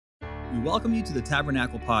We welcome you to the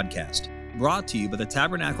Tabernacle Podcast, brought to you by the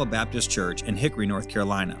Tabernacle Baptist Church in Hickory, North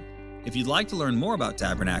Carolina. If you'd like to learn more about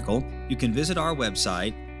Tabernacle, you can visit our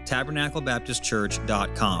website,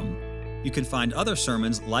 tabernaclebaptistchurch.com. You can find other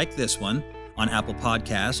sermons like this one on Apple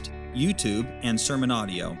Podcast, YouTube, and Sermon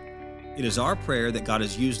Audio. It is our prayer that God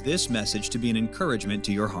has used this message to be an encouragement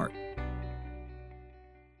to your heart.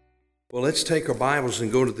 Well, let's take our Bibles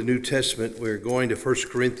and go to the New Testament. We're going to 1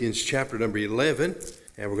 Corinthians chapter number 11,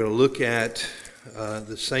 and we're going to look at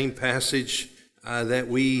the same passage that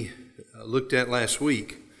we looked at last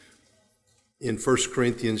week in 1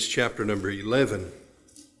 Corinthians chapter number 11.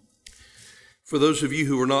 For those of you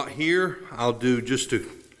who are not here, I'll do just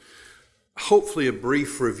hopefully a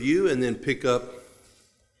brief review and then pick up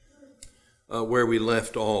where we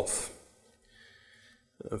left off.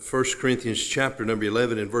 1 Corinthians chapter number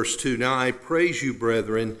 11 and verse 2. Now I praise you,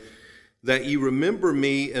 brethren, that ye remember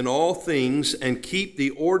me in all things and keep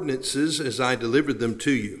the ordinances as I delivered them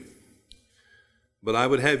to you. But I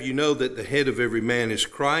would have you know that the head of every man is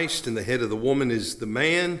Christ, and the head of the woman is the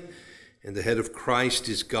man, and the head of Christ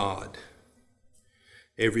is God.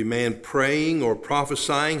 Every man praying or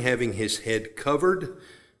prophesying, having his head covered,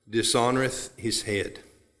 dishonoreth his head.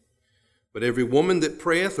 But every woman that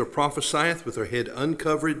prayeth or prophesieth with her head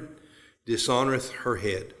uncovered dishonoreth her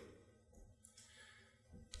head.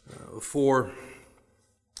 For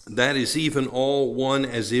that is even all one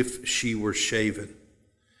as if she were shaven.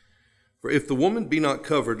 For if the woman be not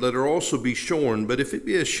covered, let her also be shorn. But if it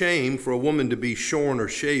be a shame for a woman to be shorn or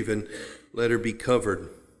shaven, let her be covered.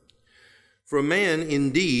 For a man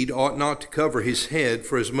indeed ought not to cover his head,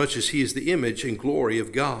 for as much as he is the image and glory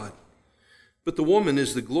of God. But the woman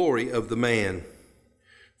is the glory of the man.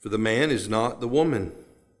 For the man is not the woman,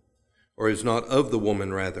 or is not of the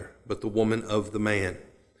woman rather, but the woman of the man.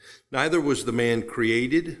 Neither was the man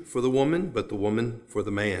created for the woman, but the woman for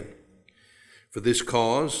the man. For this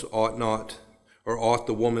cause ought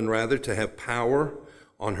the woman rather to have power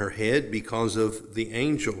on her head because of the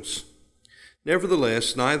angels.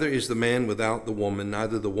 Nevertheless, neither is the man without the woman,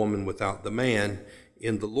 neither the woman without the man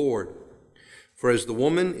in the Lord. For as the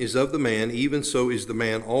woman is of the man, even so is the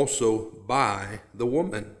man also by the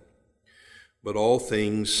woman. But all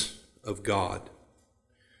things of God.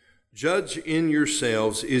 Judge in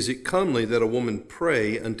yourselves, is it comely that a woman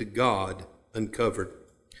pray unto God uncovered?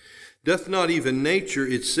 Doth not even nature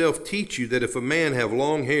itself teach you that if a man have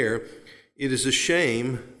long hair, it is a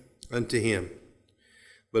shame unto him?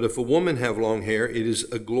 But if a woman have long hair, it is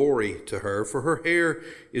a glory to her, for her hair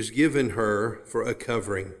is given her for a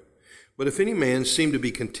covering. But if any man seem to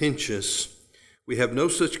be contentious, we have no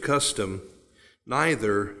such custom,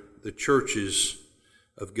 neither the churches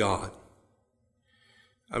of God.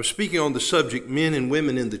 I'm speaking on the subject, men and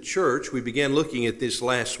women in the church. We began looking at this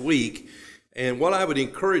last week. And what I would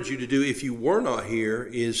encourage you to do if you were not here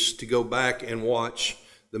is to go back and watch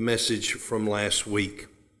the message from last week.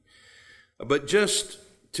 But just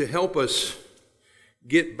to help us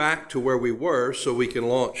get back to where we were so we can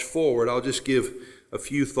launch forward, I'll just give a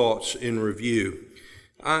few thoughts in review.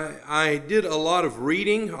 I did a lot of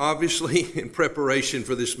reading, obviously, in preparation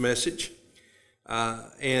for this message.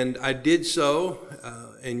 And I did so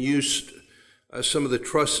and used some of the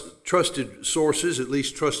trusted sources, at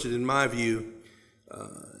least trusted in my view,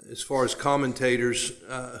 as far as commentators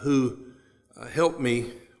who helped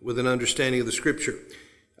me with an understanding of the Scripture.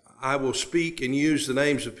 I will speak and use the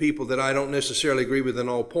names of people that I don't necessarily agree with in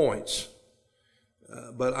all points,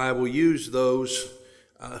 but I will use those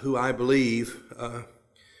who I believe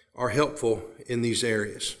are helpful in these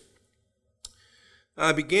areas.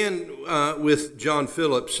 I began with John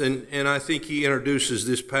Phillips, and I think he introduces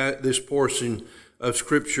this portion of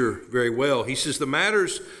Scripture very well. He says, the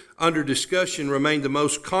matters under discussion remain the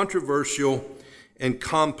most controversial and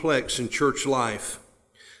complex in church life.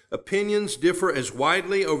 Opinions differ as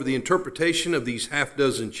widely over the interpretation of these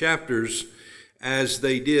half-dozen chapters as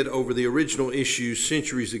they did over the original issues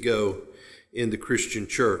centuries ago in the Christian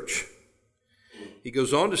church. He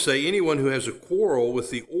goes on to say, anyone who has a quarrel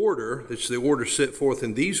with the order, that's the order set forth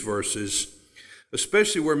in these verses,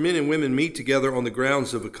 especially where men and women meet together on the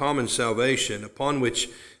grounds of a common salvation, upon which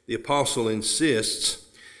the apostle insists,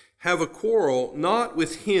 have a quarrel not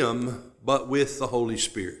with him, but with the Holy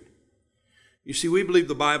Spirit. You see, we believe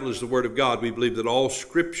the Bible is the Word of God. We believe that all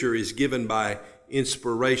Scripture is given by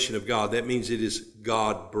inspiration of God. That means it is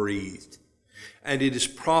God-breathed. And it is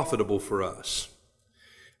profitable for us.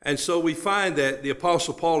 And so we find that the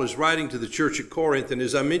Apostle Paul is writing to the church at Corinth, and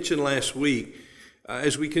as I mentioned last week,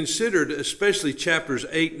 as we considered especially chapters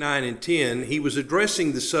 8, 9, and 10, he was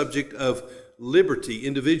addressing the subject of liberty,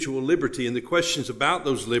 individual liberty, and the questions about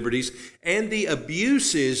those liberties, and the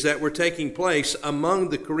abuses that were taking place among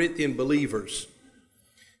the Corinthian believers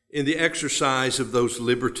in the exercise of those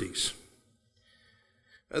liberties.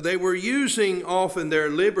 They were using often their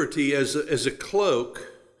liberty as a cloak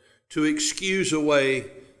to excuse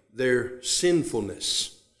away their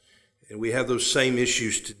sinfulness. And we have those same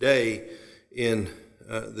issues today in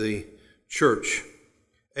the church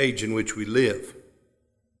age in which we live.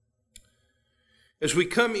 As we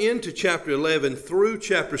come into chapter 11 through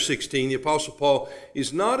chapter 16, the Apostle Paul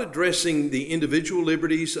is not addressing the individual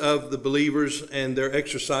liberties of the believers and their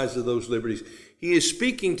exercise of those liberties. He is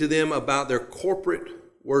speaking to them about their corporate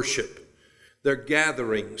worship, their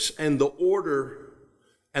gatherings, and the order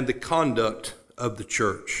and the conduct of the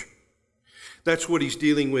church. That's what he's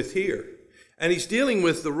dealing with here. And he's dealing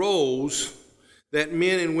with the roles that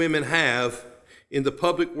men and women have in the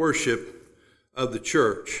public worship of the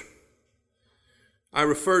church. I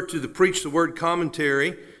refer to the Preach the Word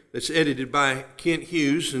commentary that's edited by Kent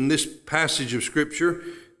Hughes. In this passage of Scripture,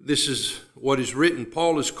 this is what is written.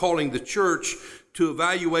 Paul is calling the church to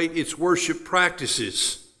evaluate its worship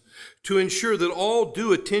practices, to ensure that all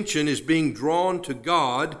due attention is being drawn to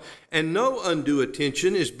God and no undue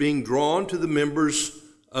attention is being drawn to the members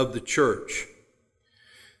of the church.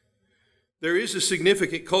 There is a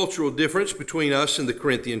significant cultural difference between us and the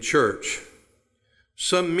Corinthian church.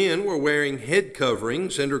 Some men were wearing head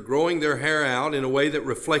coverings and are growing their hair out in a way that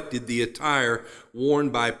reflected the attire worn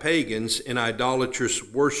by pagans in idolatrous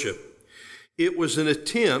worship. It was an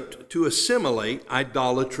attempt to assimilate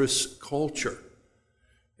idolatrous culture.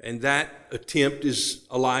 And that attempt is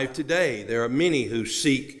alive today. There are many who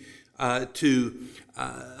seek to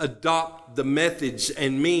adopt the methods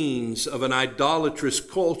and means of an idolatrous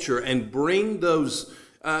culture and bring those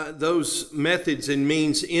methods and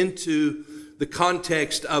means into the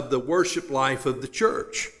context of the worship life of the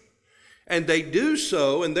church. And they do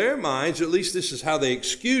so in their minds, or at least this is how they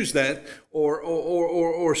excuse that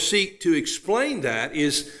or seek to explain that,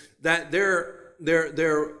 is that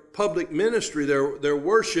their public ministry, their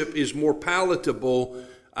worship is more palatable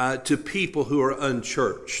to people who are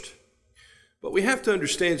unchurched. But we have to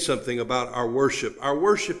understand something about our worship. Our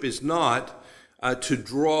worship is not to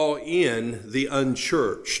draw in the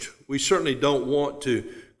unchurched. We certainly don't want to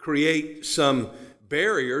create some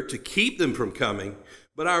barrier to keep them from coming.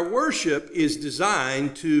 But our worship is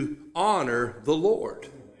designed to honor the Lord.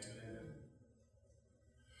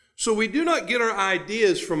 So we do not get our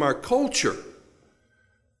ideas from our culture.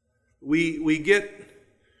 We get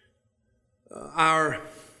our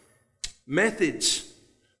methods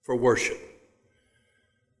for worship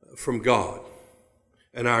from God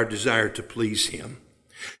and our desire to please Him.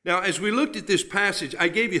 Now, as we looked at this passage, I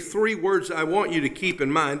gave you 3 words I want you to keep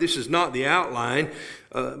in mind. This is not the outline,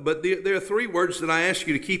 but there are 3 words that I ask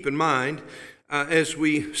you to keep in mind as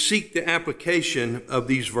we seek the application of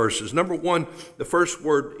these verses. Number 1, the first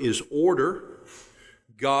word is order.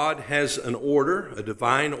 God has an order, a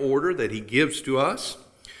divine order that He gives to us.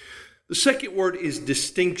 The second word is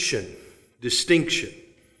distinction. Distinction.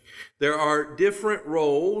 There are different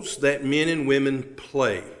roles that men and women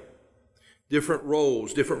play. Different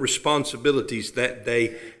roles, different responsibilities that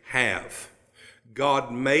they have.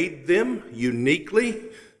 God made them uniquely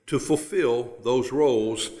to fulfill those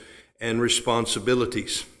roles and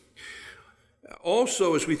responsibilities.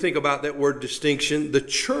 Also, as we think about that word distinction, the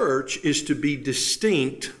church is to be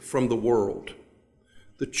distinct from the world.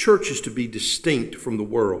 The church is to be distinct from the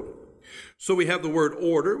world. So we have the word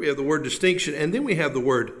order, we have the word distinction, and then we have the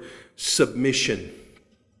word submission.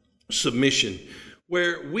 Submission.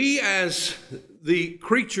 Where we as the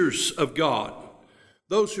creatures of God,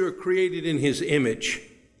 those who are created in His image,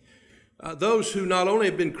 those who not only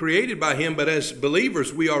have been created by Him, but as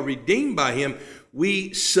believers we are redeemed by Him,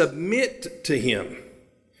 we submit to Him.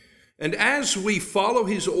 And as we follow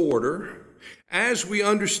His order, as we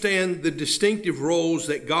understand the distinctive roles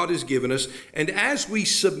that God has given us, and as we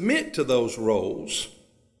submit to those roles,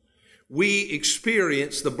 we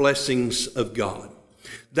experience the blessings of God.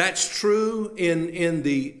 That's true in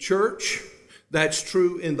the church. That's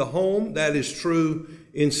true in the home. That is true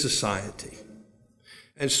in society.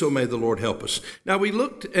 And so may the Lord help us. Now we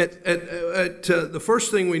looked at the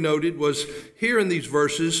first thing we noted was here in these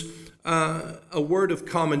verses, a word of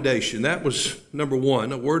commendation. That was number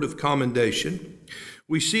 1, a word of commendation.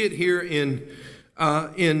 We see it here in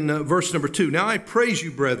verse number 2. Now I praise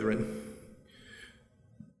you, brethren,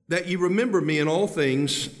 that ye remember me in all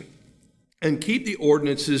things, and keep the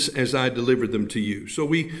ordinances as I delivered them to you. So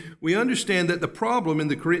we understand that the problem in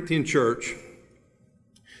the Corinthian church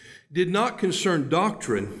did not concern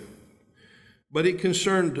doctrine, but it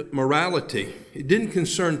concerned morality. It didn't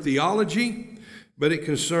concern theology, but it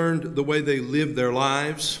concerned the way they lived their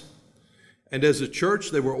lives. And as a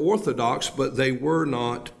church, they were orthodox, but they were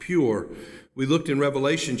not pure. We looked in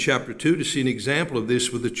Revelation chapter 2 to see an example of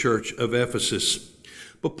this with the church of Ephesus.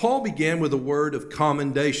 But Paul began with a word of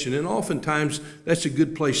commendation, and oftentimes that's a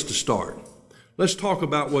good place to start. Let's talk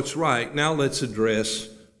about what's right. Now let's address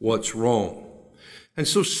what's wrong. And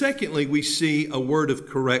so secondly, we see a word of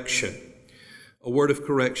correction. A word of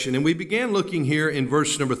correction. And we began looking here in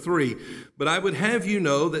verse number 3. But I would have you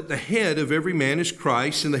know that the head of every man is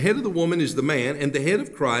Christ, and the head of the woman is the man, and the head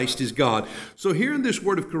of Christ is God. So here in this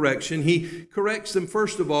word of correction, he corrects them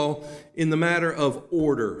first of all in the matter of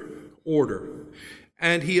order.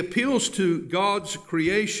 And he appeals to God's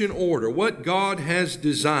creation order, what God has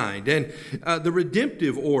designed, and the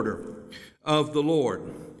redemptive order of the Lord.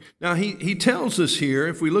 Now, he tells us here,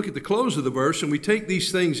 if we look at the close of the verse and we take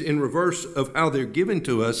these things in reverse of how they're given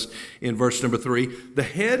to us in verse number 3, the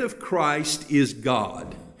head of Christ is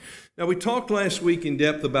God. Now, we talked last week in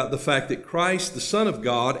depth about the fact that Christ, the Son of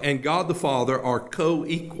God, and God the Father are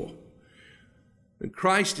co-equal. And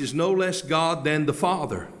Christ is no less God than the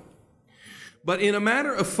Father. But in a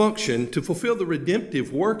matter of function, to fulfill the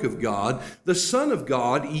redemptive work of God, the Son of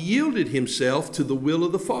God yielded himself to the will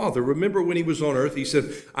of the Father. Remember when he was on earth, he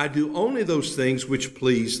said, I do only those things which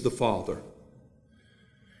please the Father.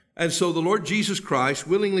 And so the Lord Jesus Christ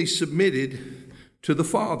willingly submitted to the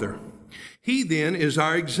Father. He then is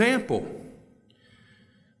our example.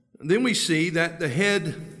 And then we see that the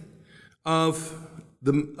head of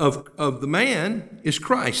the man is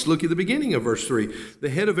Christ. Look at the beginning of verse 3. The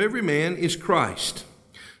head of every man is Christ.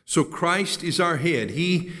 So Christ is our head.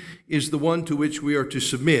 He is the one to which we are to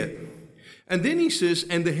submit. And then he says,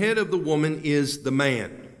 and the head of the woman is the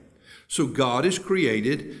man. So God has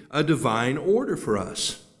created a divine order for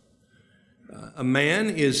us. A man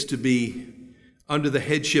is to be under the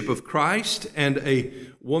headship of Christ, and a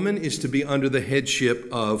woman is to be under the headship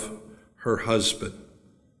of her husband.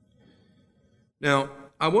 Now,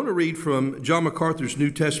 I want to read from John MacArthur's New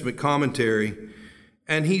Testament commentary,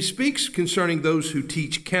 and he speaks concerning those who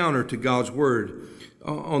teach counter to God's Word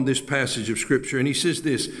on this passage of Scripture. And he says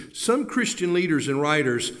this, some Christian leaders and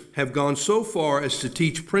writers have gone so far as to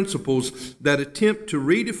teach principles that attempt to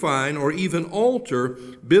redefine or even alter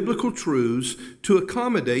biblical truths to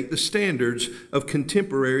accommodate the standards of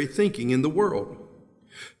contemporary thinking in the world.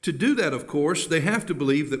 To do that, of course, they have to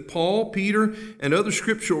believe that Paul, Peter, and other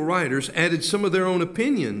scriptural writers added some of their own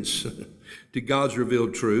opinions to God's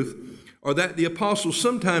revealed truth, or that the apostles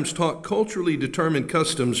sometimes taught culturally determined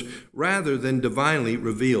customs rather than divinely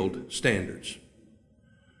revealed standards.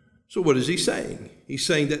 So what is he saying? He's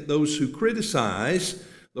saying that those who criticize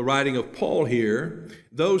the writing of Paul here,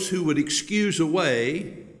 those who would excuse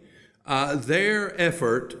away their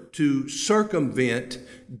effort to circumvent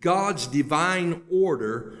God's divine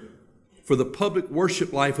order for the public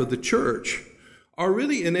worship life of the church, are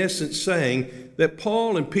really in essence saying that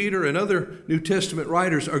Paul and Peter and other New Testament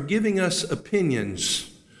writers are giving us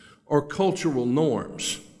opinions or cultural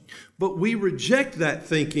norms. But we reject that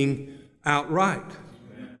thinking outright.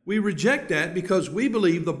 We reject that because we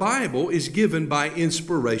believe the Bible is given by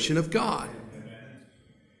inspiration of God.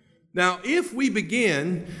 Now, if we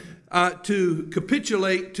begin to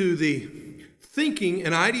capitulate to the thinking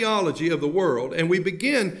and ideology of the world, and we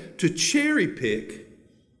begin to cherry pick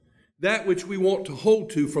that which we want to hold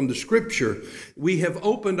to from the Scripture, we have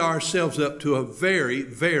opened ourselves up to a very,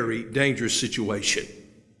 very dangerous situation.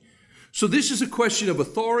 So this is a question of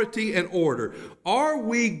authority and order. Are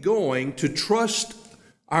we going to trust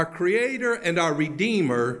our Creator and our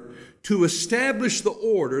Redeemer to establish the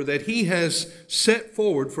order that He has set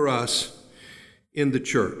forward for us in the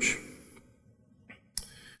church?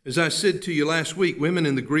 As I said to you last week, women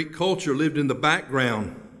in the Greek culture lived in the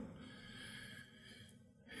background.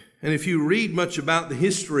 And if you read much about the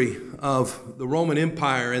history of the Roman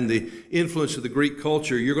Empire and the influence of the Greek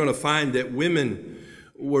culture, you're going to find that women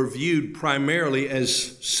were viewed primarily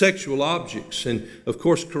as sexual objects. And of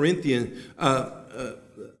course, the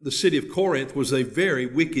city of Corinth was a very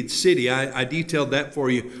wicked city. I detailed that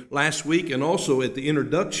for you last week and also at the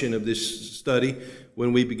introduction of this study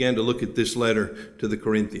when we began to look at this letter to the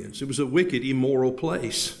Corinthians. It was a wicked, immoral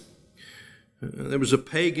place. There was a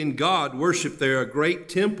pagan god worshipped there, a great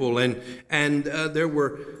temple, and there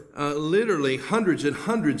were literally hundreds and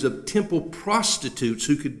hundreds of temple prostitutes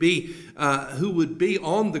who would be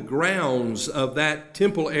on the grounds of that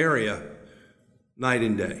temple area night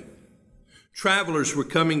and day. Travelers were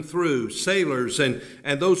coming through, sailors and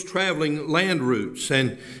those traveling land routes,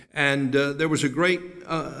 and there was a great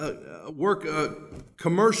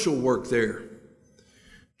commercial work there.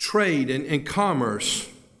 trade and commerce.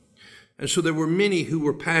 And so there were many who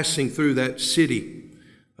were passing through that city,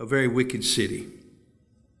 a very wicked city.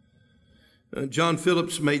 John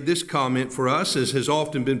Phillips made this comment for us, as has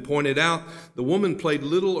often been pointed out: the woman played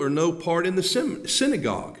little or no part in the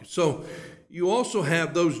synagogue. So you also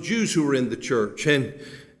have those Jews who were in the church. And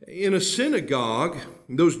in a synagogue,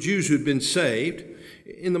 those Jews who had been saved,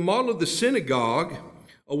 in the model of the synagogue,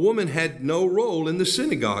 a woman had no role in the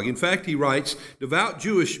synagogue. In fact, he writes, devout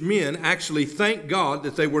Jewish men actually thank God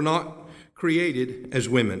that they were not created as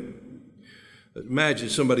women. Imagine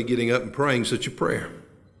somebody getting up and praying such a prayer.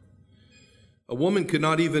 A woman could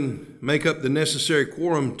not even make up the necessary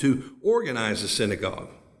quorum to organize a synagogue.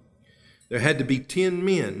 There had to be 10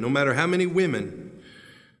 men, no matter how many women.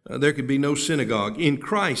 There could be no synagogue. In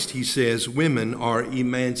Christ, he says, women are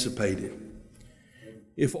emancipated.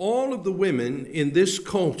 If all of the women in this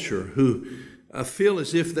culture who feel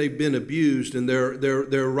as if they've been abused and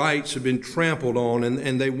their rights have been trampled on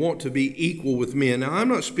and they want to be equal with men. Now, I'm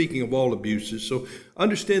not speaking of all abuses, so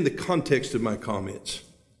understand the context of my comments.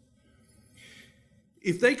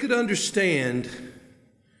 If they could understand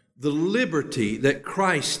the liberty that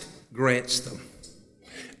Christ grants them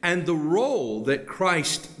and the role that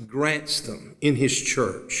Christ grants them in his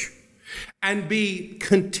church, and be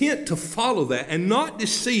content to follow that and not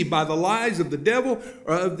deceived by the lies of the devil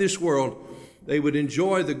or of this world, they would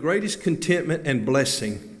enjoy the greatest contentment and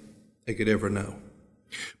blessing they could ever know.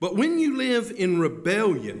 But when you live in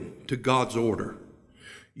rebellion to God's order,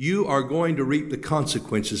 you are going to reap the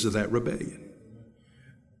consequences of that rebellion.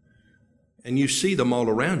 And you see them all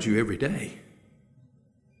around you every day.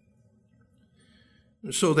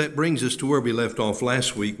 So that brings us to where we left off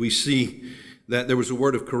last week. We see that there was a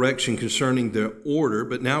word of correction concerning the order,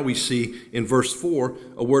 but now we see in verse 4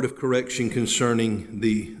 a word of correction concerning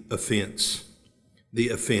the offense. The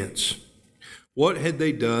offense. What had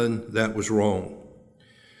they done that was wrong?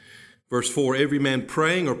 Verse 4, every man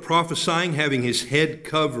praying or prophesying, having his head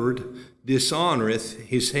covered, dishonoreth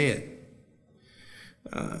his head.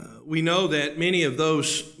 We know that many of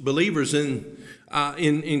those believers in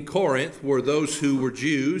Corinth were those who were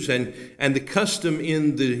Jews, and the custom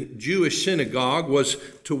in the Jewish synagogue was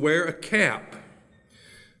to wear a cap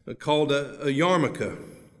called a yarmulke.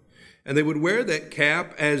 And they would wear that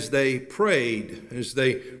cap as they prayed, as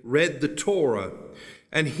they read the Torah.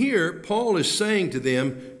 And here Paul is saying to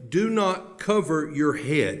them, do not cover your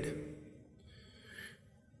head.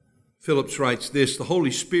 Phillips writes this, the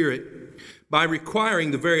Holy Spirit, by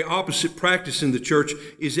requiring the very opposite practice in the church,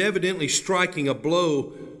 is evidently striking a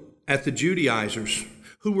blow at the Judaizers,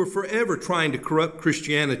 who were forever trying to corrupt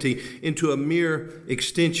Christianity into a mere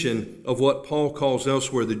extension of what Paul calls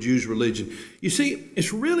elsewhere the Jews' religion. You see,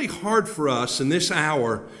 it's really hard for us in this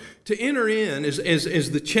hour to enter in,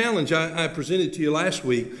 as the challenge I presented to you last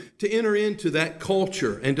week, to enter into that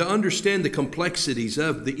culture and to understand the complexities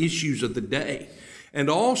of the issues of the day. And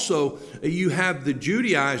also, you have the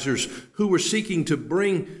Judaizers who were seeking to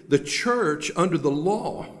bring the church under the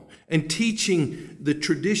law and teaching the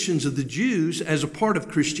traditions of the Jews as a part of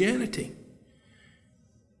Christianity.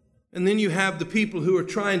 And then you have the people who are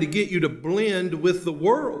trying to get you to blend with the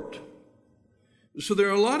world. So there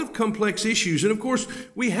are a lot of complex issues. And of course,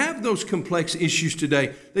 we have those complex issues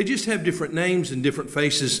today. They just have different names and different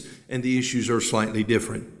faces, and the issues are slightly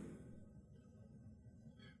different.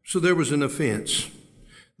 So there was an offense.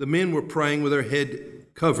 The men were praying with their head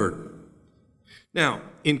covered. Now,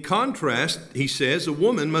 in contrast, he says, a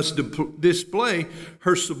woman must display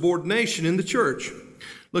her subordination in the church.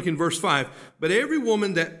 Look in verse 5. But every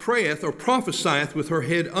woman that prayeth or prophesieth with her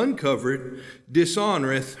head uncovered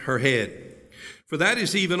dishonoreth her head. For that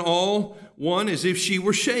is even all one as if she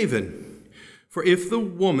were shaven. For if the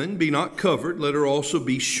woman be not covered, let her also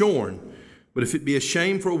be shorn. But if it be a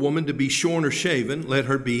shame for a woman to be shorn or shaven, let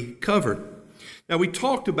her be covered. Now, we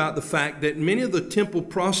talked about the fact that many of the temple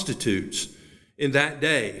prostitutes in that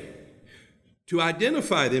day, to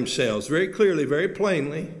identify themselves very clearly, very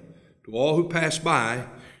plainly, to all who passed by,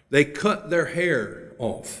 they cut their hair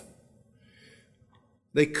off.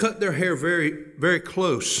 They cut their hair very, very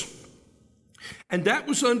close. And that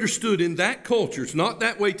was understood in that culture. It's not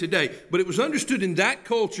that way today, but it was understood in that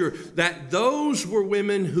culture that those were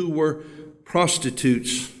women who were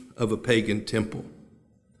prostitutes of a pagan temple.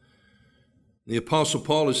 The Apostle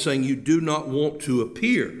Paul is saying you do not want to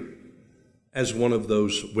appear as one of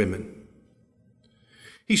those women.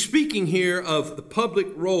 He's speaking here of the public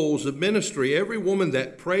roles of ministry. Every woman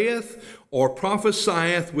that prayeth or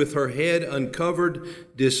prophesieth with her head uncovered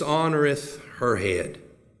dishonoreth her head.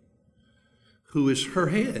 Who is her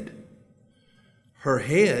head? Her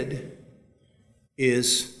head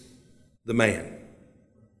is the man.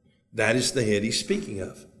 That is the head he's speaking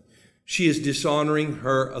of. She is dishonoring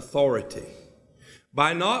her authority.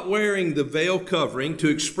 By not wearing the veil covering to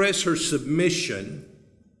express her submission,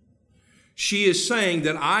 she is saying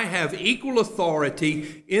that I have equal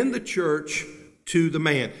authority in the church to the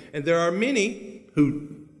man. And there are many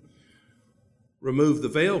who remove the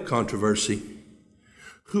veil controversy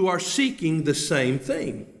who are seeking the same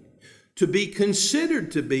thing, to be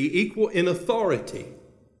considered to be equal in authority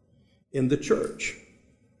in the church.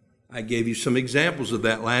 I gave you some examples of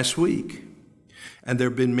that last week, and there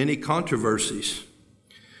have been many controversies,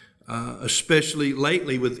 especially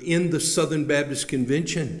lately within the Southern Baptist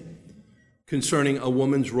Convention concerning a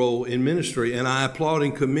woman's role in ministry. And I applaud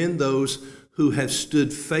and commend those who have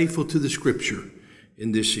stood faithful to the Scripture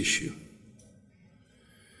in this issue.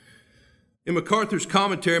 In MacArthur's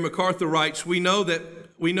commentary, MacArthur writes, we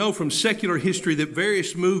know from secular history that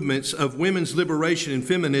various movements of women's liberation and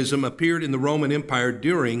feminism appeared in the Roman Empire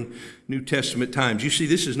during New Testament times. You see,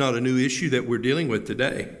 this is not a new issue that we're dealing with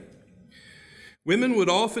today. Women would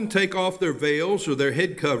often take off their veils or their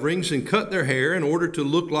head coverings and cut their hair in order to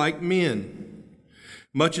look like men.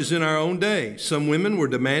 Much as in our own day, some women were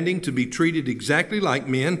demanding to be treated exactly like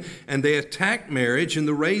men, and they attacked marriage and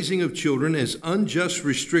the raising of children as unjust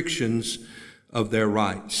restrictions of their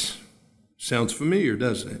rights. Sounds familiar,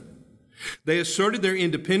 doesn't it? They asserted their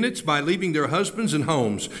independence by leaving their husbands and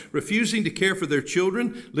homes, refusing to care for their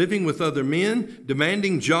children, living with other men,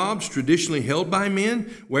 demanding jobs traditionally held by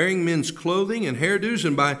men, wearing men's clothing and hairdos,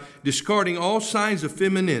 and by discarding all signs of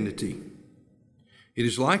femininity. It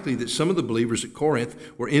is likely that some of the believers at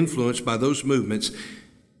Corinth were influenced by those movements,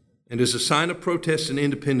 and as a sign of protest and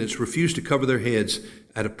independence, refused to cover their heads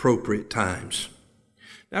at appropriate times.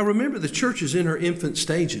 Now remember, the church is in her infant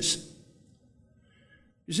stages.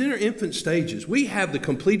 It's in her infant stages. We have the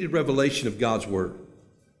completed revelation of God's Word.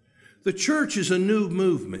 The church is a new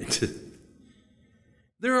movement.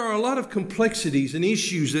 There are a lot of complexities and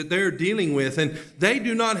issues that they're dealing with, and they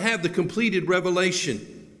do not have the completed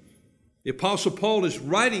revelation. The Apostle Paul is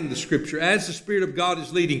writing the Scripture as the Spirit of God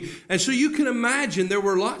is leading. And so you can imagine there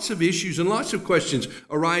were lots of issues and lots of questions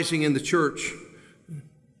arising in the church.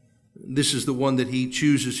 This is the one that he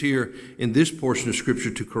chooses here in this portion of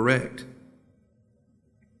Scripture to correct.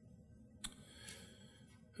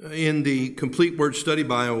 In the Complete Word Study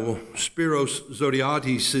Bible, Spiros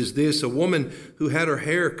Zodhiates says this: a woman who had her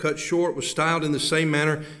hair cut short was styled in the same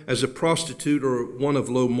manner as a prostitute or one of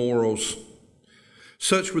low morals.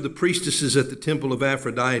 Such were the priestesses at the temple of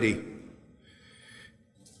Aphrodite.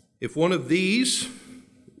 If one of these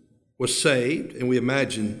was saved, and we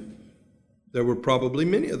imagine there were probably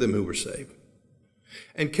many of them who were saved,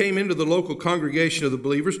 and came into the local congregation of the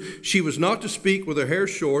believers, she was not to speak with her hair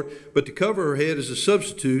short, but to cover her head as a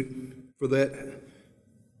substitute for that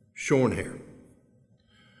shorn hair.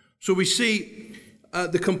 So we see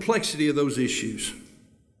the complexity of those issues.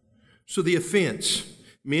 So the offense: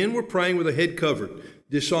 men were praying with a head covered,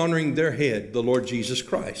 dishonoring their head, the Lord Jesus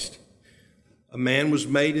Christ. A man was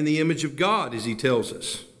made in the image of God, as he tells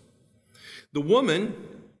us. The woman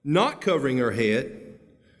not covering her head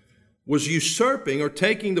was usurping or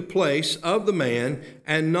taking the place of the man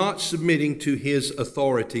and not submitting to his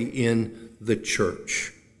authority in the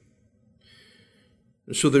church.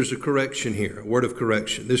 So there's a correction here, a word of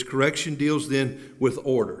correction. This correction deals then with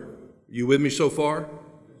order. You with me so far?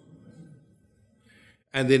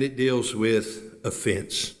 And then it deals with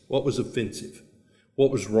offense. What was offensive?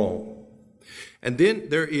 What was wrong? And then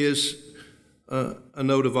there is a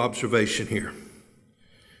note of observation here.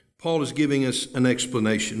 Paul is giving us an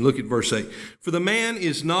explanation. Look at verse 8. For the man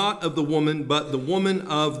is not of the woman, but the woman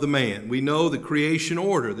of the man. We know the creation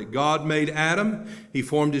order, that God made Adam. He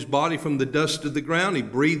formed his body from the dust of the ground. He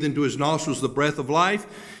breathed into his nostrils the breath of life,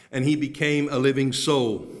 and he became a living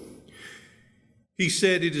soul. He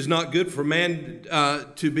said, it is not good for man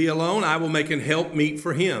to be alone. I will make an helpmeet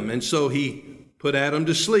for him. And so he put Adam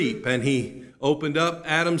to sleep, and he opened up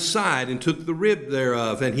Adam's side and took the rib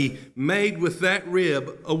thereof, and he made with that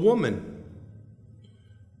rib a woman.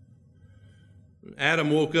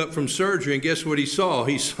 Adam woke up from surgery, and guess what he saw?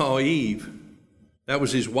 He saw Eve. That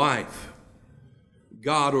was his wife.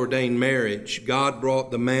 God ordained marriage. God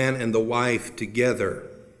brought the man and the wife together.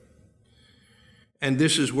 And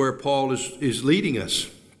this is where Paul is leading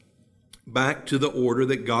us, back to the order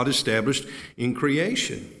that God established in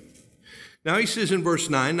creation. Now he says in verse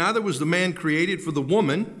 9, neither was the man created for the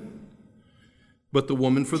woman, but the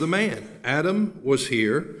woman for the man. Adam was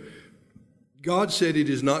here. God said it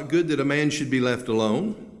is not good that a man should be left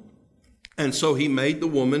alone. And so he made the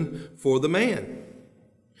woman for the man.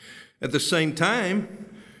 At the same time,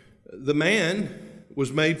 the man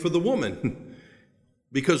was made for the woman.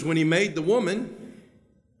 Because when he made the woman,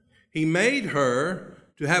 he made her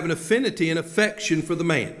to have an affinity and affection for the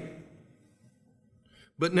man.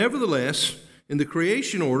 But nevertheless, in the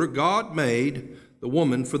creation order, God made the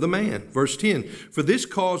woman for the man. Verse 10, for this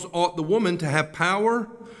cause ought the woman to have power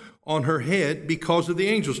on her head because of the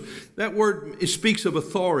angels. That word, it speaks of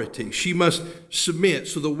authority. She must submit.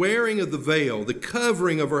 So the wearing of the veil, the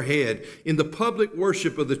covering of her head in the public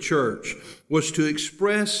worship of the church was to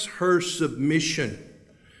express her submission.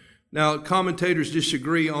 Now, commentators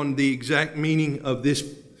disagree on the exact meaning of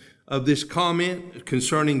this comment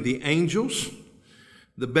concerning the angels.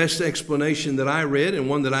 The best explanation that I read, and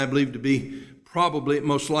one that I believe to be probably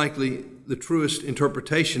most likely the truest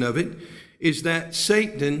interpretation of it, is that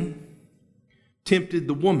Satan tempted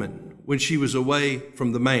the woman when she was away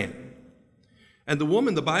from the man. And the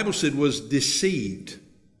woman, the Bible said, was deceived.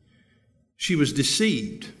 She was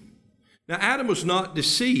deceived. Now, Adam was not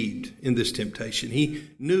deceived in this temptation. He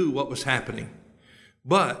knew what was happening.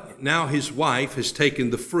 But now his wife has taken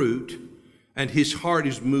the fruit, and his heart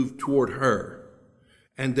is moved toward her,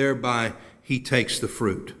 and thereby he takes the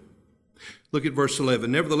fruit. Look at verse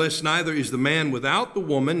 11. Nevertheless, neither is the man without the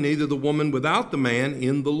woman, neither the woman without the man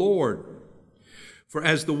in the Lord. For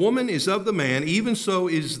as the woman is of the man, even so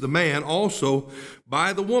is the man also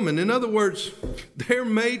by the woman. In other words, they're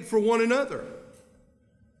made for one another.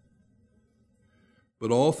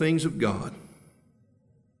 But all things of God.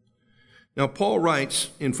 Now, Paul writes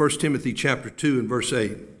in 1 Timothy chapter 2 and verse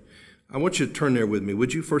 8. I want you to turn there with me,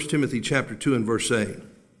 would you? 1 Timothy chapter 2 and verse 8.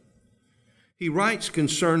 He writes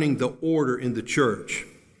concerning the order in the church.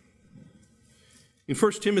 In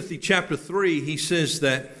 1 Timothy chapter 3, he says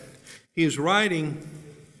that he is writing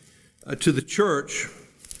to the church,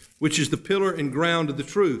 which is the pillar and ground of the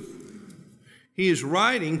truth. He is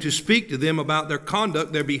writing to speak to them about their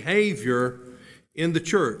conduct, their behavior in the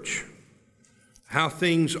church, how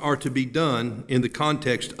things are to be done in the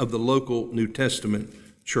context of the local New Testament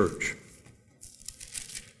church.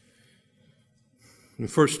 In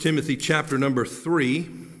 1 Timothy chapter number 3,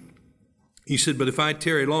 he said, but if I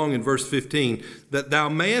tarry long, in verse 15, that thou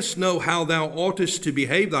mayest know how thou oughtest to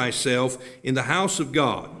behave thyself in the house of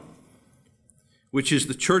God, which is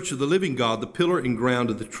the church of the living God, the pillar and ground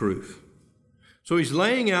of the truth. So he's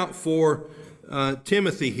laying out for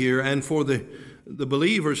Timothy here and for the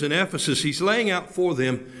believers in Ephesus, he's laying out for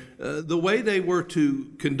them the way they were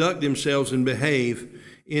to conduct themselves and behave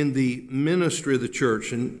in the ministry of the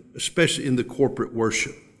church, and especially in the corporate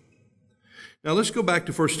worship. Now let's go back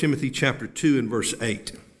to 1 Timothy chapter 2 and verse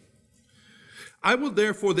 8. I will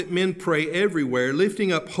therefore that men pray everywhere,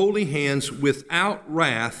 lifting up holy hands without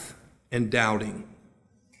wrath and doubting.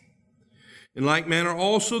 In like manner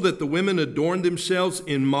also that the women adorn themselves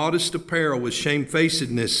in modest apparel with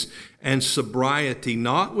shamefacedness and sobriety,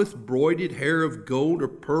 not with broidered hair of gold or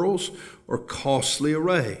pearls or costly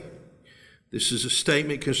array. This is a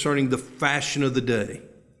statement concerning the fashion of the day.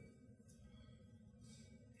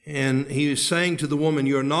 And he is saying to the woman,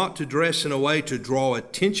 you're not to dress in a way to draw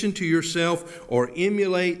attention to yourself or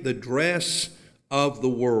emulate the dress of the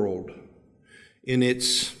world in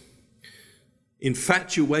its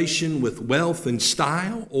infatuation with wealth and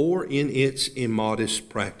style or in its immodest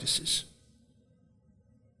practices.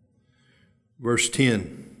 Verse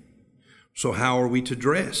 10, so how are we to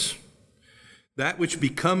dress? That which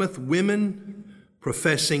becometh women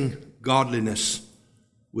professing godliness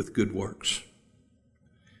with good works.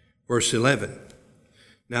 Verse 11,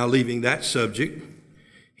 now leaving that subject,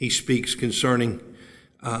 he speaks concerning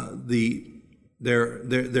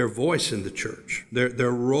their voice in the church,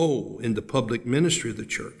 their role in the public ministry of the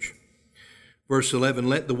church. Verse 11,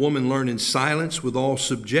 let the woman learn in silence with all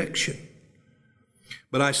subjection.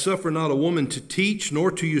 But I suffer not a woman to teach, nor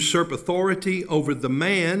to usurp authority over the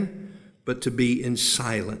man, but to be in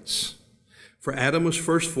silence. For Adam was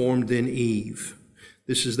first formed, then Eve.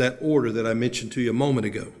 This is that order that I mentioned to you a moment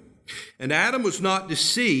ago. And Adam was not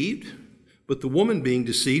deceived, but the woman being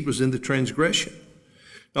deceived was in the transgression.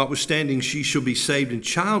 Notwithstanding, she shall be saved in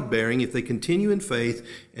childbearing if they continue in faith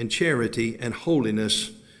and charity and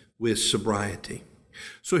holiness with sobriety.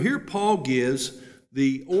 So here Paul gives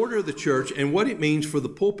the order of the church and what it means for the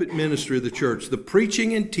pulpit ministry of the church. The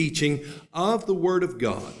preaching and teaching of the Word of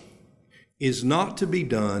God is not to be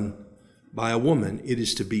done by a woman. It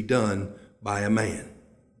is to be done by a man.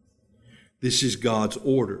 This is God's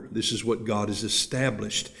order. This is what God has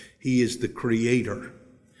established. He is the creator.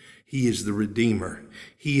 He is the redeemer.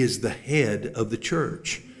 He is the head of the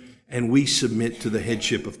church. And we submit to the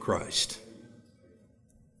headship of Christ.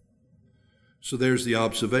 So there's the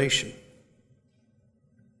observation.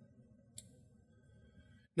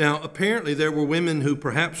 Now, apparently there were women who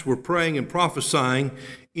perhaps were praying and prophesying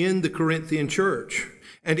in the Corinthian church.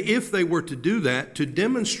 And if they were to do that, to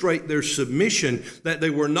demonstrate their submission, that they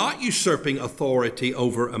were not usurping authority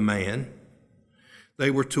over a man, they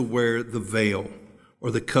were to wear the veil or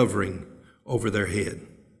the covering over their head.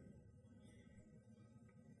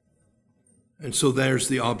 And so there's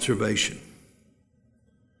the observation.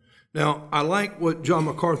 Now, I like what John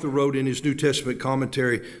MacArthur wrote in his New Testament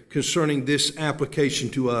commentary concerning this application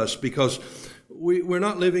to us, because we're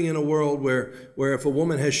not living in a world where if a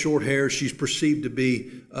woman has short hair, she's perceived to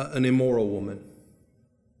be an immoral woman.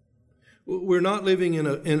 We're not living in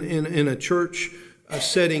a church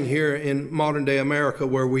setting here in modern day America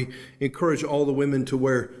where we encourage all the women to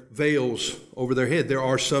wear veils over their head. There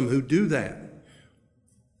are some who do that.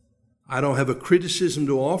 I don't have a criticism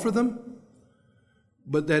to offer them,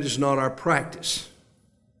 but that is not our practice.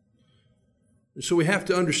 So we have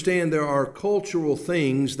to understand there are cultural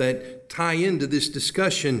things that tie into this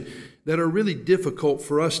discussion that are really difficult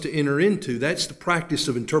for us to enter into. That's the practice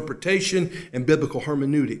of interpretation and biblical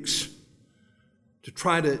hermeneutics. To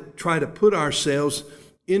try to put ourselves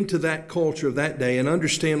into that culture of that day and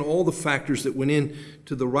understand all the factors that went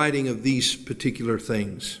into the writing of these particular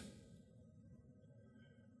things.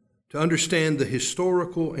 To understand the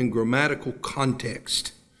historical and grammatical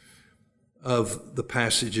context of the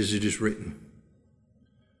passage as it is written.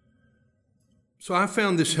 So I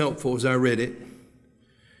found this helpful as I read it.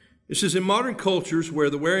 It says, in modern cultures where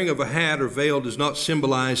the wearing of a hat or veil does not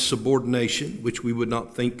symbolize subordination, which we would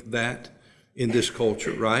not think that in this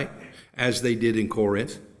culture, right? As they did in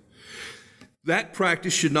Corinth. That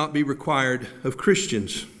practice should not be required of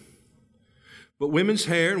Christians. But women's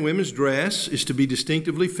hair and women's dress is to be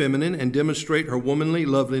distinctively feminine and demonstrate her womanly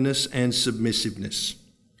loveliness and submissiveness.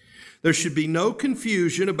 There should be no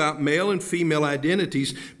confusion about male and female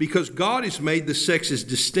identities because God has made the sexes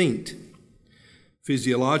distinct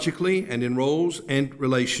physiologically and in roles and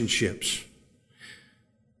relationships.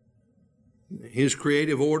 His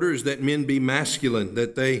creative order is that men be masculine,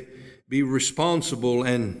 that they be responsible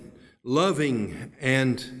and loving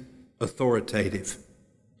and authoritative.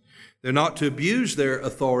 They're not to abuse their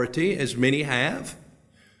authority, as many have.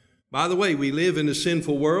 By the way, we live in a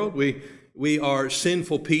sinful world. We are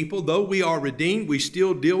sinful people. Though we are redeemed, we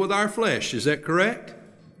still deal with our flesh. Is that correct?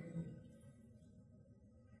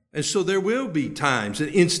 And so there will be times and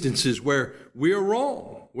instances where we are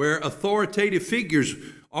wrong, where authoritative figures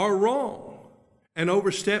are wrong and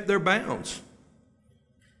overstep their bounds.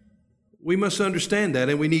 We must understand that,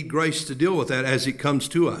 and we need grace to deal with that as it comes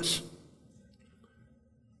to us.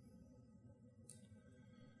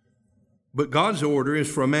 But God's order is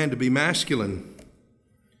for a man to be masculine,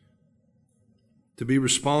 to be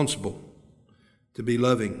responsible, to be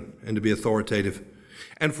loving, and to be authoritative.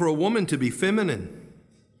 And for a woman to be feminine,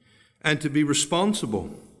 and to be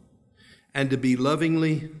responsible, and to be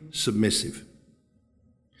lovingly submissive.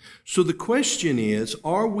 So the question is,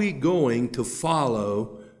 are we going to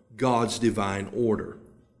follow God's divine order?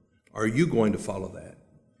 Are you going to follow that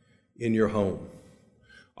in your home?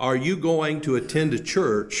 Are you going to attend a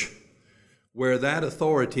church where that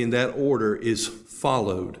authority and that order is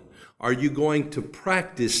followed? Are you going to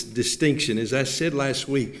practice distinction? As I said last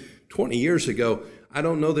week, 20 years ago, I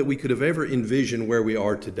don't know that we could have ever envisioned where we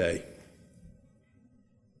are today.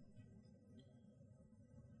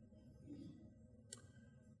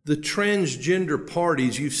 The transgender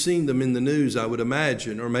parties, you've seen them in the news, I would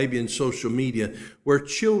imagine, or maybe in social media, where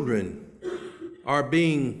children are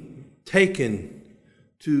being taken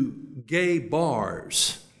to gay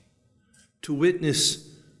bars to witness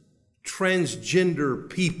transgender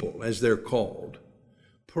people, as they're called,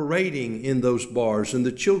 parading in those bars, and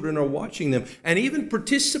the children are watching them and even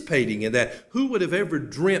participating in that. Who would have ever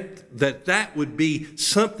dreamt that that would be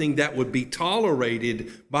something that would be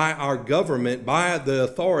tolerated by our government, by the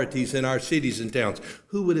authorities in our cities and towns?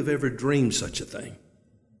 Who would have ever dreamed such a thing?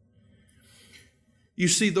 You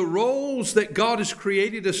see, the roles that God has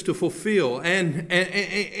created us to fulfill and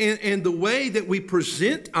the way that we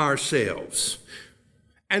present ourselves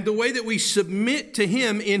and the way that we submit to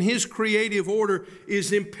Him in His creative order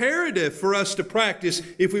is imperative for us to practice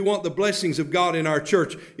if we want the blessings of God in our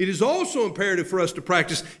church. It is also imperative for us to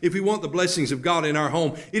practice if we want the blessings of God in our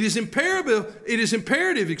home. It is imperative,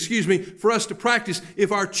 for us to practice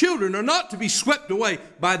if our children are not to be swept away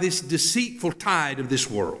by this deceitful tide of this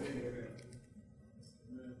world.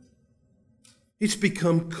 It's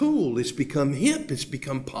become cool, it's become hip, it's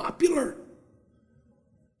become popular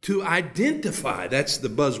to identify, that's the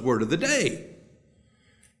buzzword of the day,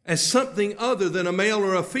 as something other than a male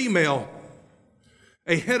or a female,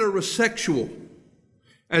 a heterosexual,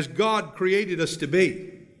 as God created us to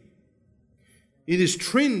be. It is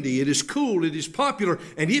trendy, it is cool, it is popular.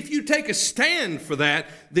 And if you take a stand for that,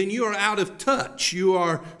 then you are out of touch. You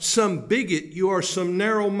are some bigot. You are some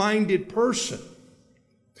narrow-minded person.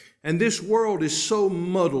 And this world is so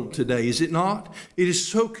muddled today, is it not? It is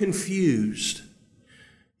so confused.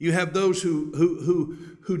 You have those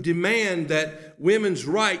who demand that women's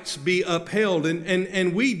rights be upheld.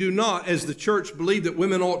 And we do not, as the church, believe that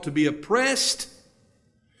women ought to be oppressed.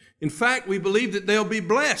 In fact, we believe that they'll be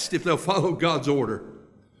blessed if they'll follow God's order.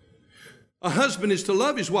 A husband is to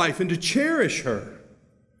love his wife and to cherish her.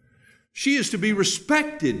 She is to be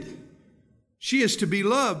respected. She is to be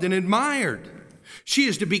loved and admired. She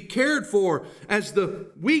is to be cared for as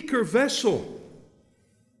the weaker vessel.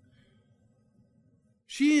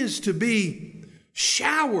 She is to be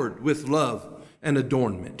showered with love and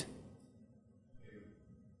adornment.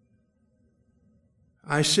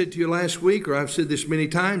 I said to you last week, or I've said this many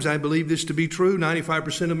times, I believe this to be true.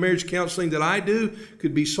 95% of marriage counseling that I do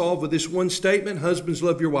could be solved with this one statement: husbands,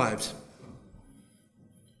 love your wives.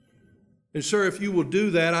 And sir, if you will do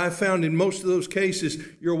that, I've found in most of those cases,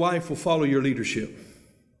 your wife will follow your leadership.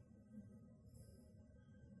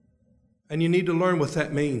 And you need to learn what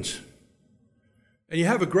that means. And you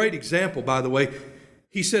have a great example, by the way.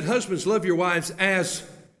 He said, husbands, love your wives as,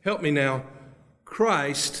 help me now,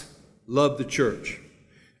 Christ loved the church.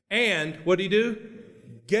 And what did he do?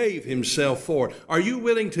 Gave himself for it. Are you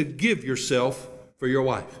willing to give yourself for your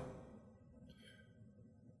wife?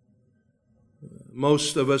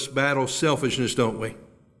 Most of us battle selfishness, don't we?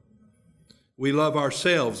 We love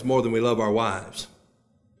ourselves more than we love our wives.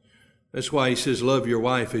 That's why he says, love your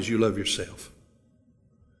wife as you love yourself.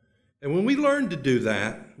 And when we learn to do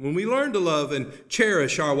that, when we learn to love and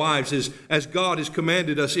cherish our wives as God has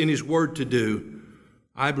commanded us in his word to do,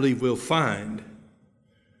 I believe we'll find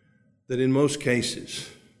that in most cases,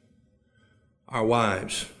 our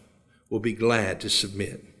wives will be glad to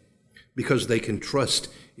submit because they can trust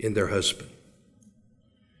in their husband.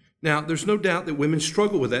 Now, there's no doubt that women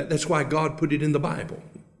struggle with that. That's why God put it in the Bible.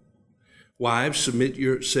 Wives, submit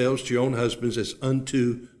yourselves to your own husbands as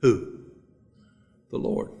unto who? The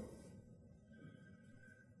Lord.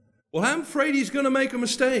 Well, I'm afraid he's going to make a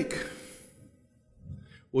mistake.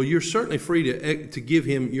 Well, you're certainly free to give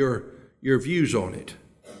him your views on it.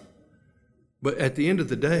 But at the end of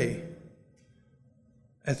the day,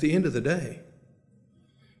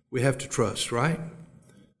 we have to trust, right?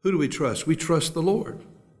 Who do we trust? We trust the Lord.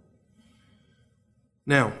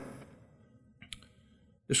 Now,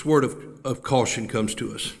 this word of caution comes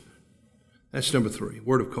to us. That's number 3,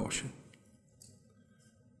 word of caution.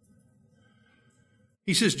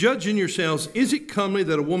 He says, judge in yourselves, is it comely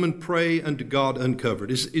that a woman pray unto God uncovered?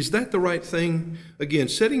 Is that the right thing? Again,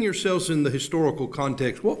 setting yourselves in the historical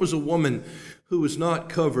context, what was a woman who was not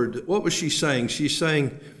covered? What was she saying? She's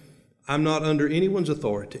saying, I'm not under anyone's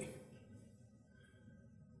authority.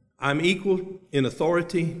 I'm equal in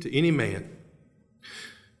authority to any man.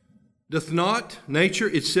 Doth not nature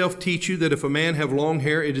itself teach you that if a man have long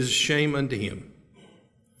hair, it is a shame unto him?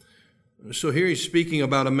 So here he's speaking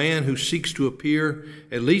about a man who seeks to appear,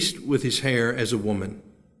 at least with his hair, as a woman.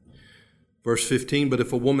 Verse 15, but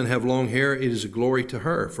if a woman have long hair, it is a glory to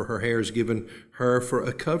her, for her hair is given her for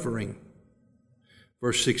a covering.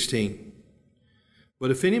 Verse 16,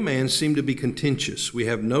 but if any man seem to be contentious, we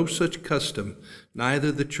have no such custom,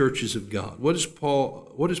 neither the churches of God. What is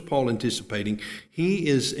Paul anticipating? He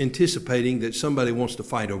is anticipating that somebody wants to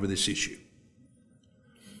fight over this issue.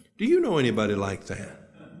 Do you know anybody like that?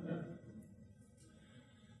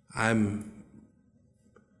 I'm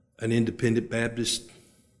an independent Baptist,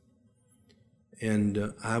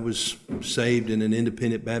 and I was saved in an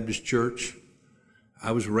independent Baptist church.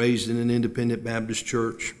 I was raised in an independent Baptist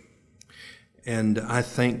church, and I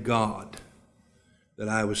thank God that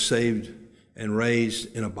I was saved and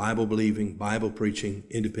raised in a Bible-believing, Bible-preaching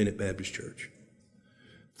independent Baptist church.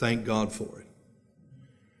 Thank God for it.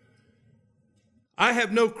 I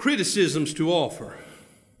have no criticisms to offer.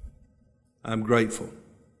 I'm grateful.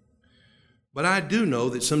 But I do know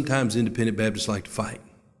that sometimes independent Baptists like to fight.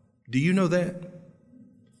 Do you know that?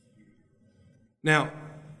 Now,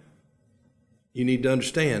 you need to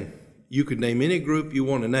understand, you could name any group you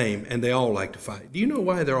want to name, and they all like to fight. Do you know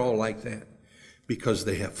why they're all like that? Because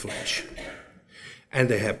they have flesh. And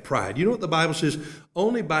they have pride. You know what the Bible says?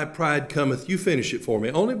 Only by pride cometh, you finish it for me,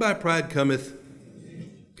 only by pride cometh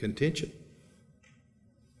contention.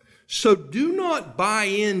 So do not buy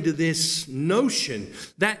into this notion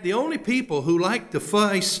that the only people who like to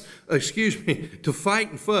fight and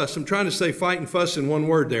fuss, I'm trying to say fight and fuss in one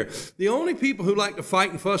word there. The only people who like to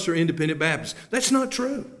fight and fuss are independent Baptists. That's not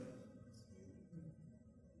true.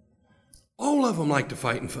 All of them like to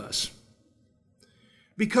fight and fuss.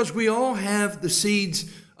 Because we all have the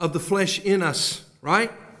seeds of the flesh in us,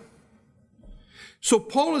 right? So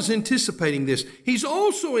Paul is anticipating this. He's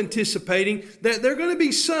also anticipating that there are going to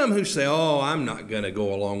be some who say, oh, I'm not going to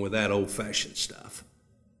go along with that old-fashioned stuff.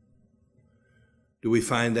 Do we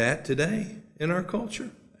find that today in our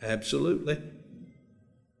culture? Absolutely.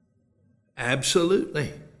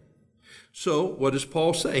 Absolutely. So what does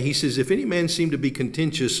Paul say? He says, if any man seem to be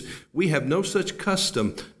contentious, we have no such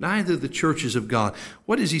custom, neither the churches of God.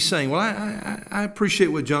 What is he saying? Well, I appreciate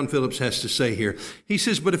what John Phillips has to say here. He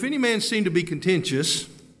says, but if any man seem to be contentious,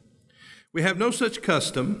 we have no such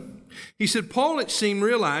custom. He said, Paul, it seemed,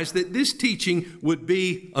 realized that this teaching would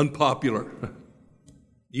be unpopular.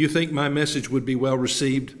 Do you think my message would be well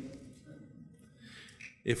received?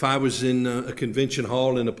 If I was in a convention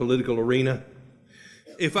hall in a political arena,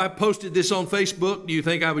 if I posted this on Facebook, do you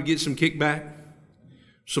think I would get some kickback,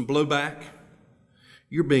 some blowback?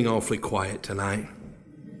 You're being awfully quiet tonight.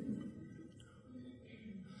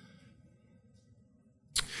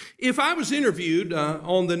 If I was interviewed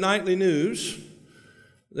on the nightly news,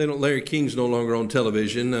 Larry King's no longer on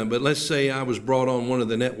television, but let's say I was brought on one of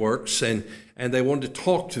the networks and they wanted to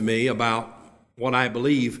talk to me about what I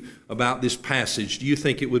believe about this passage, do you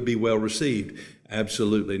think it would be well received?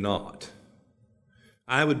 Absolutely not.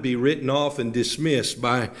 I would be written off and dismissed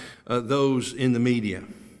by those in the media.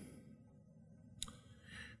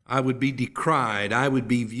 I would be decried. I would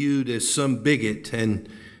be viewed as some bigot and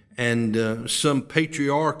some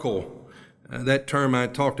patriarchal. That term I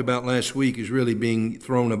talked about last week is really being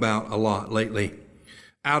thrown about a lot lately.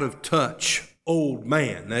 Out of touch, old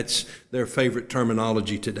man. That's their favorite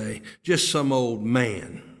terminology today. Just some old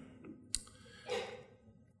man.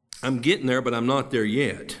 I'm getting there, but I'm not there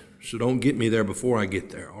yet. So don't get me there before I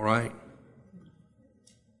get there, all right?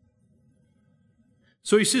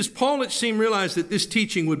 So he says, Paul, it seemed, realized that this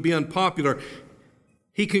teaching would be unpopular.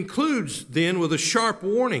 He concludes then with a sharp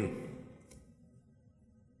warning.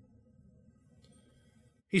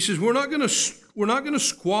 He says, we're not going to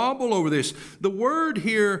squabble over this. The word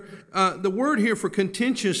here for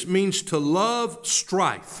contentious means to love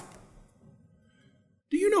strife.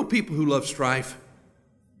 Do you know people who love strife?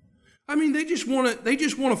 I mean, they just want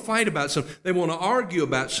to fight about something. They want to argue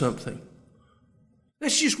about something.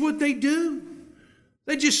 That's just what they do.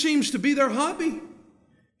 That just seems to be their hobby.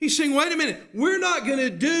 He's saying, wait a minute, we're not going to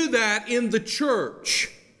do that in the church.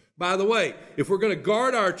 By the way, if we're going to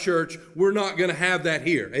guard our church, we're not going to have that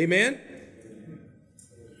here. Amen?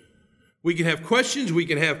 We can have questions, we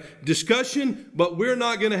can have discussion, but we're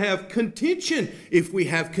not going to have contention. If we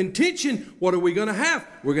have contention, what are we going to have?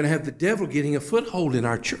 We're going to have the devil getting a foothold in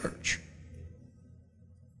our church.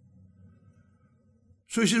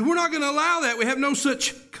 So he says, we're not going to allow that. We have no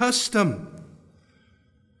such custom.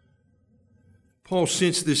 Paul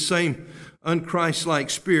sensed this same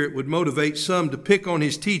unchristlike spirit would motivate some to pick on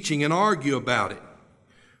his teaching and argue about it.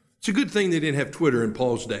 It's a good thing they didn't have Twitter in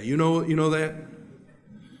Paul's day. You know that?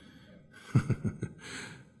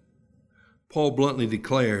 Paul bluntly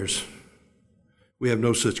declares, we have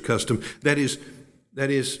no such custom. That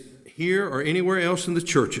is here or anywhere else in the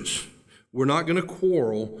churches. We're not going to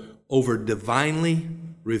quarrel over divinely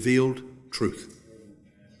revealed truth.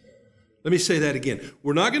 Let me say that again.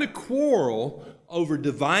 We're not going to quarrel over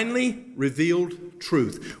divinely revealed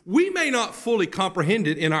truth. We may not fully comprehend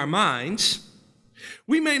it in our minds.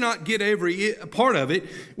 We may not get every part of it.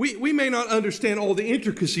 We may not understand all the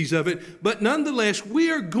intricacies of it, but nonetheless,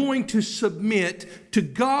 we are going to submit to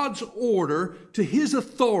God's order, to His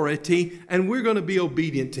authority, and we're going to be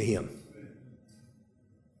obedient to Him.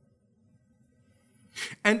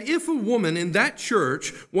 And if a woman in that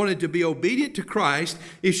church wanted to be obedient to Christ,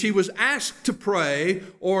 if she was asked to pray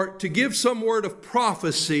or to give some word of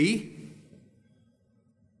prophecy,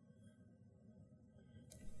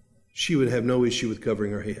 she would have no issue with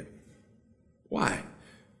covering her head. Why?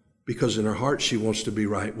 Because in her heart she wants to be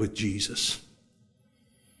right with Jesus.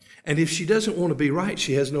 And if she doesn't want to be right,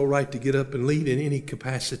 she has no right to get up and lead in any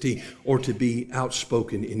capacity or to be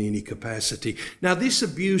outspoken in any capacity. Now, this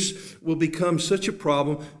abuse will become such a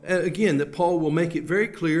problem, again, that Paul will make it very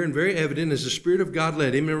clear and very evident as the Spirit of God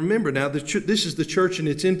led him. And remember now, this is the church in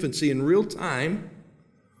its infancy in real time.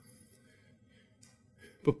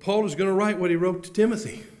 But Paul is going to write what he wrote to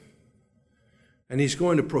Timothy. And he's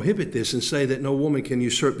going to prohibit this and say that no woman can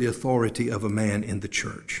usurp the authority of a man in the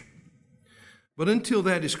church. But until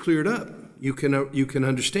that is cleared up, you can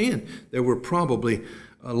understand there were probably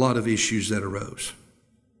a lot of issues that arose.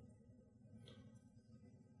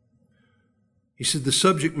 He said the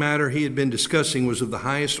subject matter he had been discussing was of the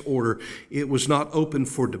highest order. It was not open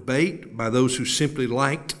for debate by those who simply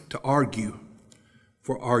liked to argue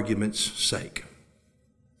for argument's sake.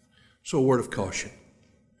 So a word of caution.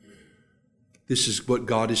 This is what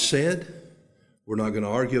God has said. We're not going to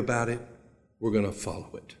argue about it. We're going to follow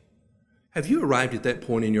it. Have you arrived at that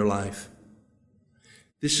point in your life?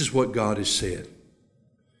 This is what God has said.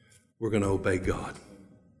 We're going to obey God.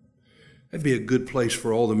 That'd be a good place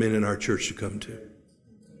for all the men in our church to come to.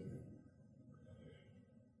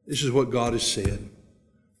 This is what God has said.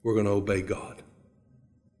 We're going to obey God.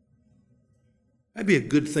 That'd be a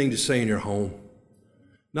good thing to say in your home.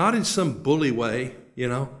 Not in some bully way,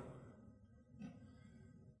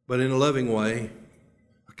 but in a loving way,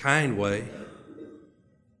 a kind way.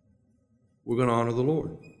 We're going to honor the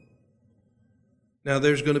Lord. Now,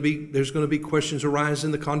 there's going to be questions arise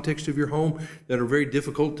in the context of your home that are very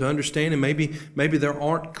difficult to understand, and maybe there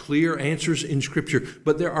aren't clear answers in Scripture,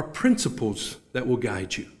 but there are principles that will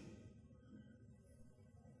guide you.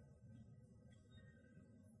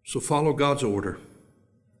 So follow God's order.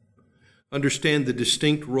 Understand the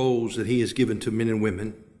distinct roles that He has given to men and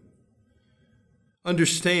women.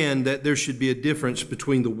 Understand that there should be a difference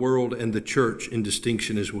between the world and the church in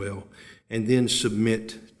distinction as well, and then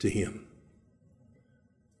submit to Him.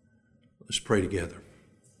 Let's pray together.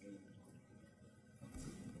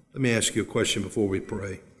 Let me ask you a question before we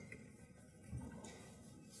pray.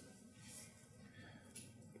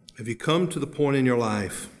 Have you come to the point in your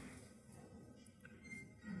life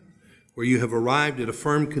where you have arrived at a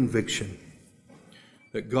firm conviction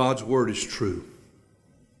that God's word is true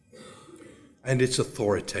and it's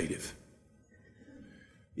authoritative?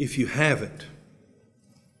 If you haven't,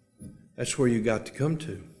 that's where you got to come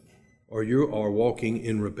to, or you are walking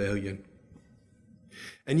in rebellion.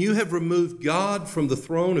 And you have removed God from the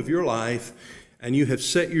throne of your life, and you have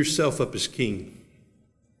set yourself up as king.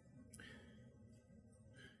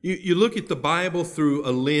 You look at the Bible through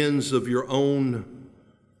a lens of your own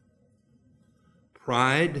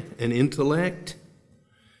pride and intellect,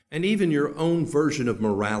 and even your own version of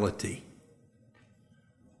morality.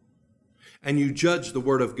 And you judge the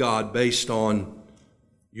Word of God based on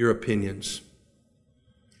your opinions.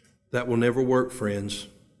 That will never work, friends.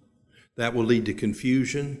 That will lead to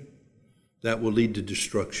confusion. That will lead to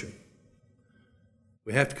destruction.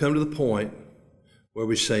 We have to come to the point where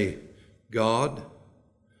we say, God,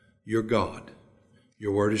 you're God.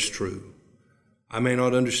 Your word is true. I may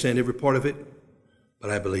not understand every part of it, but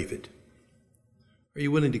I believe it. Are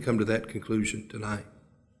you willing to come to that conclusion tonight?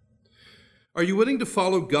 Are you willing to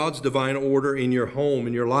follow God's divine order in your home,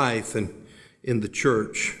 in your life, and in the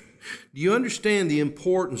church? Do you understand the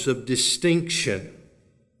importance of distinction?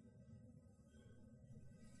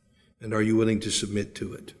 And are you willing to submit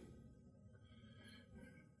to it?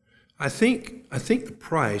 I think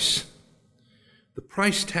the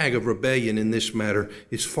price tag of rebellion in this matter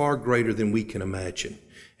is far greater than we can imagine.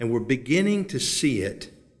 And we're beginning to see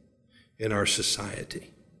it in our society.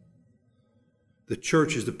 The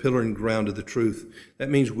church is the pillar and ground of the truth. That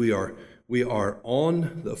means we are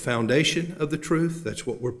on the foundation of the truth. That's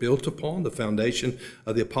what we're built upon, the foundation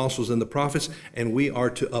of the apostles and the prophets. And we are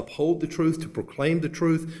to uphold the truth, to proclaim the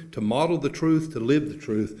truth, to model the truth, to live the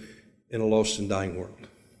truth in a lost and dying world.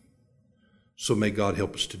 So may God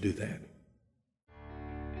help us to do that.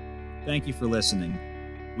 Thank you for listening.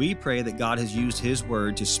 We pray that God has used His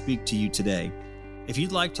Word to speak to you today. If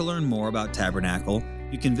you'd like to learn more about Tabernacle,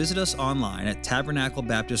 you can visit us online at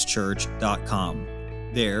tabernaclebaptistchurch.com.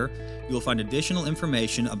 There, you will find additional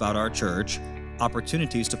information about our church,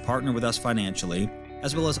 opportunities to partner with us financially,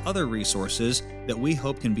 as well as other resources that we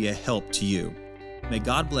hope can be a help to you. May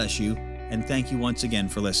God bless you, and thank you once again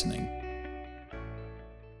for listening.